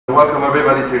Welcome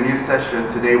everybody to a new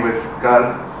session today with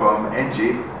Gal from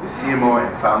Engie, the CMO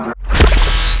and founder.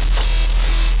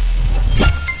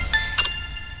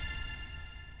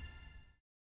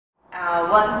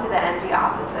 Welcome to the Engie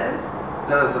offices.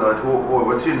 Tell us about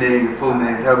what's your name, your full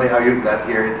name. Tell me how you got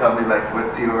here. Tell me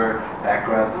what's your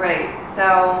background. Right.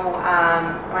 So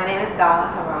my name is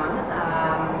Aharon.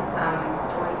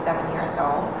 I'm 27 years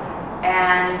old,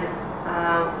 and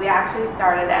we actually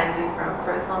started Engie from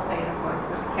personal pain of going to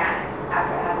the mechanic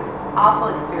after I had an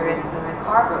awful experience when my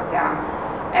car broke down,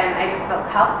 and I just felt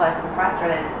helpless and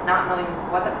frustrated, not knowing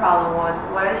what the problem was,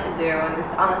 what I should do. I was just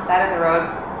on the side of the road,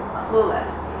 clueless.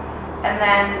 And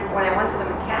then when I went to the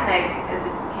mechanic, it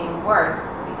just became worse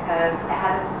because I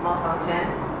had a malfunction.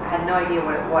 I had no idea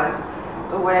what it was.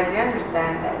 But what I did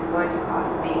understand that it's going to cost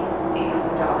me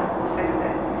 $800 to fix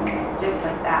it, just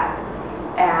like that.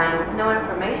 And with no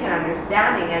information,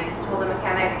 understanding, I just told the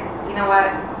mechanic, you know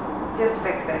what, just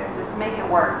fix it, just make it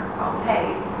work, I'll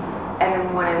pay. And then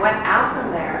when I went out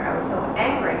from there, I was so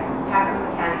angry because half of the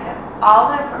mechanic had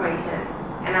all the information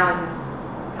and I was just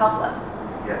helpless.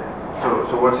 Yeah.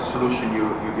 So what's the solution you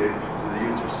gave to the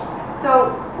users?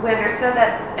 So we understood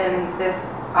that in this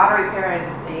auto repair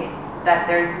industry that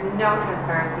there's no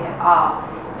transparency at all,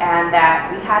 and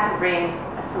that we had to bring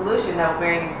a solution that would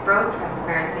bring both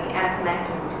transparency and a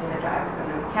connection between the drivers and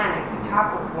the mechanics to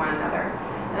talk with one another.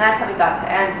 And that's how we got to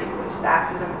Engie, which is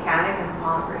actually the mechanic in the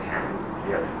palm of your hands.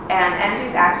 Yep. And Engie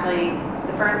is actually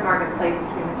the first marketplace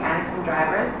between mechanics and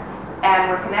drivers,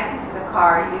 and we're connected to the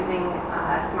car using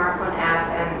a smartphone app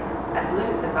and a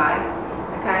Bluetooth device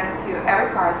that connects to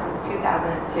every car since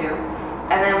 2002.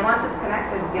 And then once it's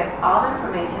connected, we get all the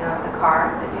information about the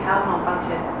car, if you have a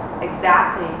malfunction,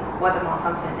 exactly what the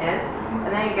malfunction is,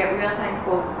 and then you get real-time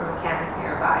quotes from mechanics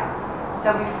nearby.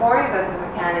 So before you go to the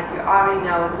mechanic, you already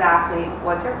know exactly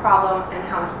what's your problem and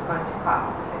how much it's going to cost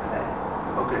you to fix it.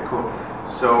 Okay, cool.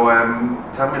 So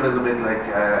tell me a little bit,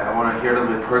 I want to hear a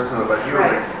little bit personal about you.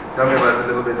 Right. Tell me a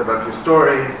little bit about your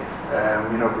story.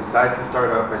 Besides the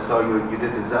startup, I saw you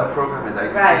did the Zell program at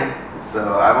IDC. Right.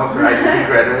 So I'm also an IDC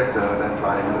graduate, so that's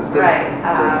why I understood. Right.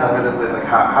 So tell me a little bit,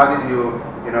 how did you,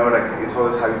 you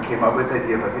told us how you came up with the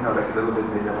idea, but a little bit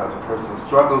maybe about the personal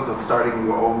struggles of starting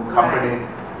your own company.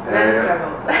 Many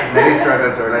struggles. Many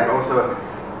struggles, or also,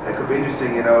 it could be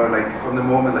interesting, from the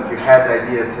moment you had the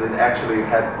idea till it actually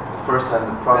had the first time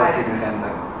the product in your hand.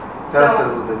 Tell us a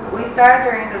little bit. We started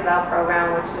during the Zell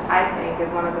program, which I think is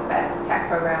one of the best tech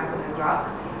programs in Israel.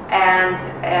 And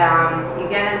you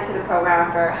get into the program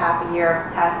after half a year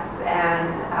of tests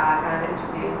and kind of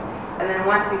interviews. And then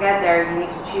once you get there, you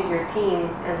need to choose your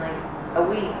team in a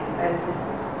week and just,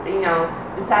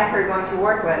 decide who you're going to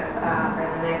work with for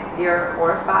the next year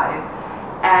or 5.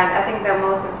 And I think the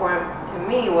most important to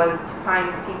me was to find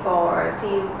people or a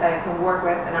team that I can work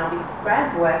with and I'll be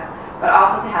friends with, but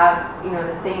also to have,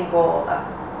 the same goal of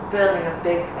building a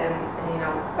big and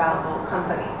valuable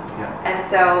company. Yeah. And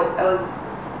so it was,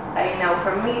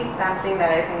 for me, something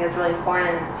that I think is really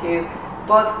important is to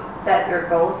both set your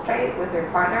goals straight with your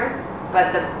partners,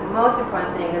 but the most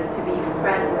important thing is to be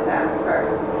friends with them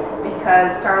first.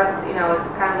 Because startups, it's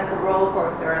kind of like a roller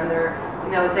coaster, and there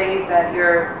are, days that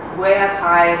you're way up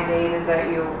high and days that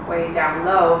you're way down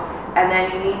low, and then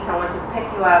you need someone to pick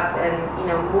you up and,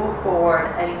 move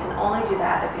forward, and you can only do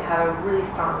that if you have a really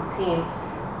strong team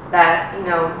that,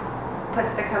 puts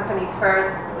the company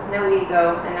first with no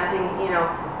ego and nothing,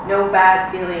 no bad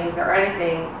feelings or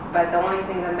anything, but the only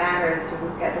thing that matters is to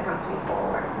get the company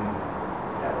forward.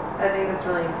 So I think that's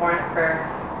really important for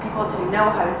people to know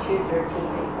how to choose their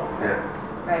teammates at first,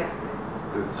 right?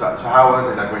 Good. So how was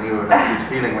it when you this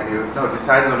feeling when you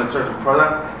decided on a certain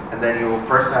product and then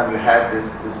first time you had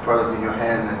this product in your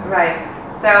hand? Right.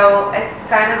 So it's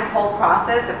kind of a whole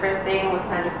process. The first thing was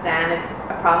to understand if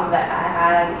it's a problem that I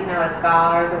had, as a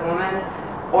girl or as a woman,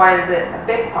 or is it a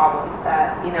big problem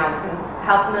that can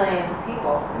help millions of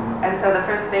people. And so the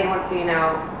first thing was to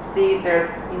see if there's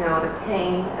the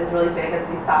pain is really big as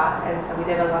we thought, and so we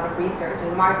did a lot of research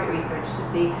and market research to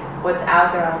see what's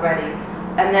out there already.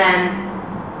 And then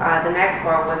the next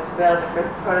one was to build the first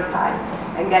prototype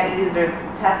and get users to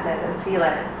test it and feel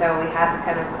it. So we had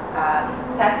kind of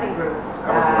testing groups.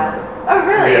 Oh,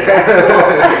 really? That's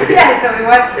cool. Yeah, so we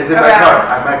went. It's in my car.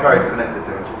 My car is connected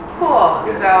to it. Cool.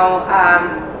 Yes. So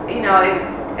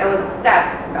it was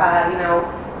steps.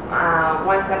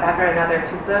 One step after another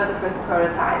to build the first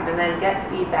prototype and then get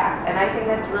feedback. And I think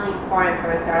that's really important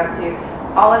for a startup to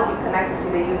always be connected to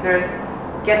the users,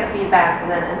 get the feedback,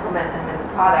 and then implement them in the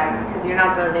product, because you're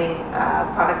not building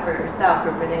a product for yourself,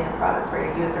 you're building a product for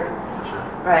your users. For sure.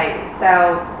 Right.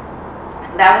 So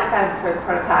that was kind of the first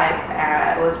prototype.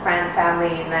 It was friends,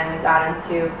 family, and then we got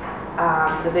into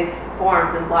the big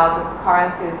forums and blogs of car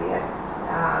enthusiasts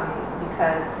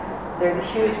because there's a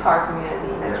huge car community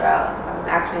in Israel,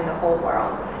 actually in the whole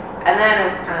world. And then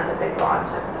it was kind of the big launch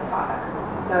of the product.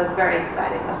 So it's very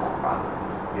exciting, the whole process.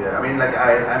 Yeah, I mean, like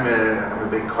I'm a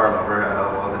big car lover. I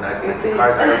love all the nice fancy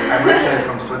cars. I'm originally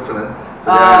from Switzerland,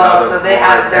 so there are a lot of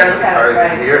fancy cars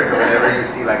in here. So whenever you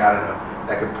see, like, I don't know,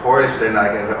 like a Porsche, then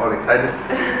I get all excited.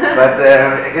 But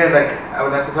again, like, I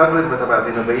would like to talk a little bit about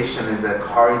innovation in the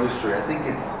car industry. I think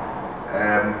it's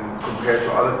compared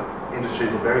to other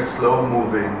industries, a very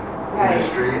slow-moving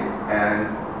industry,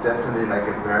 and definitely like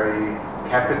a very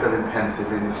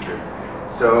capital-intensive industry.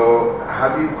 So how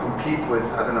do you compete with,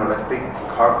 I don't know, like big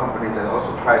car companies that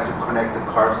also try to connect the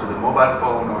cars to the mobile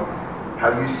phone, or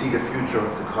how do you see the future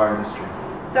of the car industry?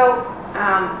 So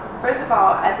first of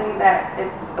all, I think that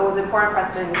it was important for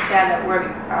us to understand that we're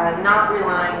not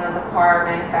relying on the car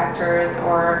manufacturers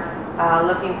or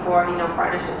looking for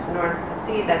partnerships in order to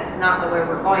succeed. That's not the way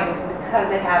we're going,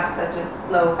 because they have such a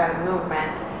slow kind of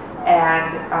movement.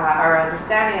 And our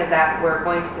understanding is that we're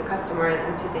going to the customers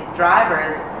and to the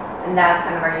drivers, and that's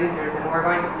kind of our users, and we're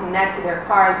going to connect to their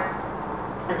cars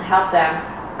and help them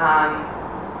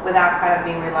without kind of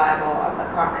being reliable on the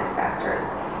car manufacturers.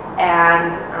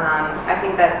 And I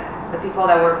think that the people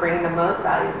that we're bringing the most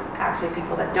value is actually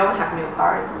people that don't have new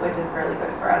cars, which is really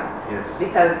good for us. Yes.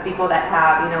 Because people that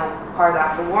have cars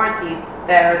after warranty,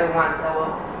 they're the ones that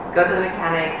will go to the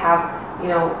mechanic, have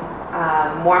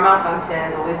more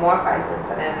malfunctions, will be more price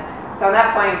sensitive. So at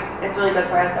that point, it's really good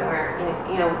for us that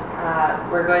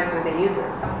we're going through the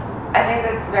users. So I think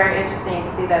that's very interesting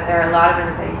to see that there are a lot of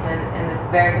innovation in this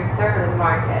very conservative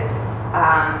market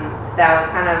that was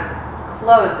kind of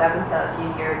closed up until a few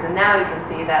years, and now you can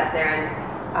see that there's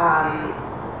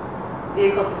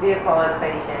vehicle-to-vehicle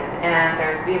innovation, and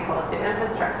there's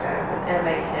vehicle-to-infrastructure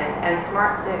innovation, and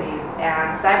smart cities,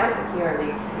 and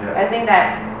cybersecurity. Yeah. I think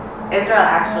that Israel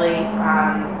actually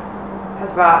has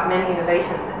brought many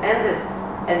innovations in this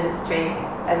industry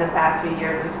in the past few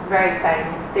years, which is very exciting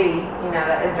to see.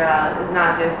 That Israel is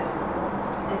not just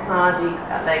technology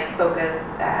focused,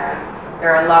 and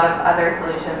there are a lot of other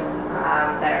solutions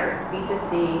that are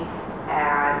B2C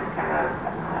and kind of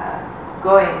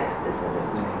going into this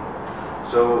industry.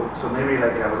 So maybe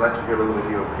I would like to hear a little bit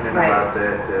of your opinion about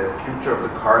the future of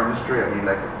the car industry. I mean,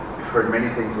 we've heard many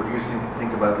things. What do you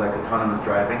think about autonomous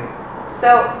driving?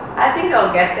 So I think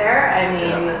it'll get there. I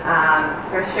mean,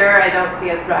 for sure, I don't see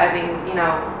us driving,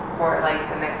 for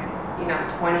the next,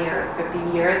 20 or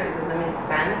 50 years. It doesn't make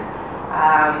sense.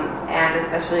 And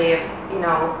especially if,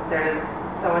 there's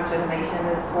so much innovation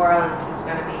in this world, it's just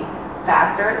going to be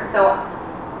faster. So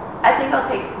I think it'll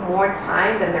take more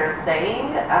time than they're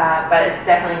saying, but it's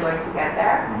definitely going to get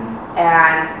there. Mm-hmm.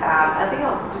 And I think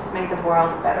it'll just make the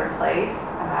world a better place.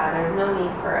 There's no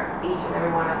need for each and every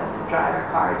one of us to drive a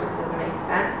car. It just doesn't make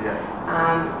sense. Yeah.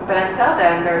 But until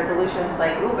then, there are solutions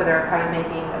like Uber that are kind of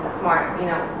making a smart,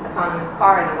 autonomous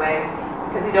car in a way,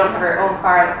 because you don't have your own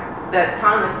car. The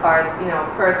autonomous car is, a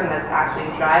person that's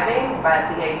actually driving,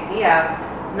 but the idea of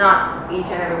not each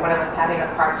and every one of us having a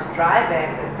car to drive in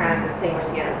is kind of the same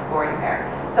idea that's going there.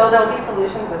 So there'll be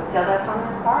solutions until the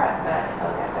autonomous car, but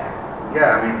it'll get there.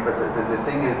 Yeah, I mean, but the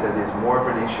thing is that it's more of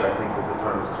an issue, I think, with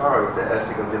autonomous cars, the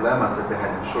ethical dilemmas that they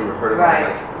had. I'm sure you heard about,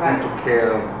 who to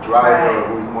care, driver,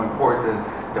 who is more important,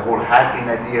 the whole hacking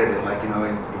idea that,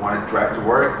 you want to drive to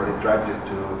work, but it drives you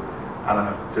to, I don't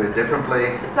know, to a different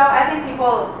place. So I think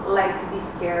people like to be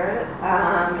scared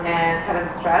and kind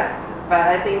of stressed, but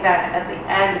I think that at the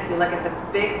end, if you look at the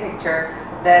big picture,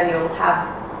 then you'll have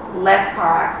less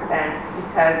car accidents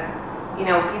because,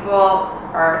 people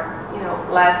are,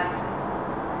 less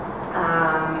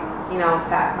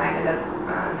fast-minded as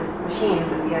machines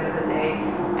at the end of the day,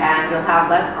 and you'll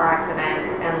have less car accidents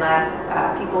and less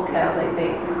people killed, I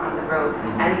think, on the roads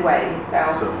anyway. So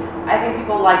I think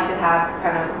people like to have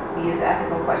kind of these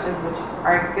ethical questions, which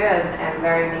are good and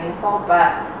very meaningful,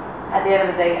 but at the end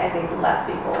of the day, I think less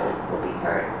people will be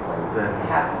hurt when they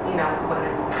have,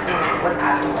 what's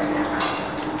happening right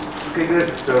now. Okay, good.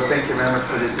 So thank you very much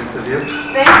for this interview.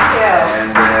 Thank you.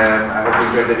 And I hope you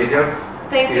enjoyed the video.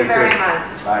 Thank you very much.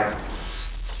 Bye.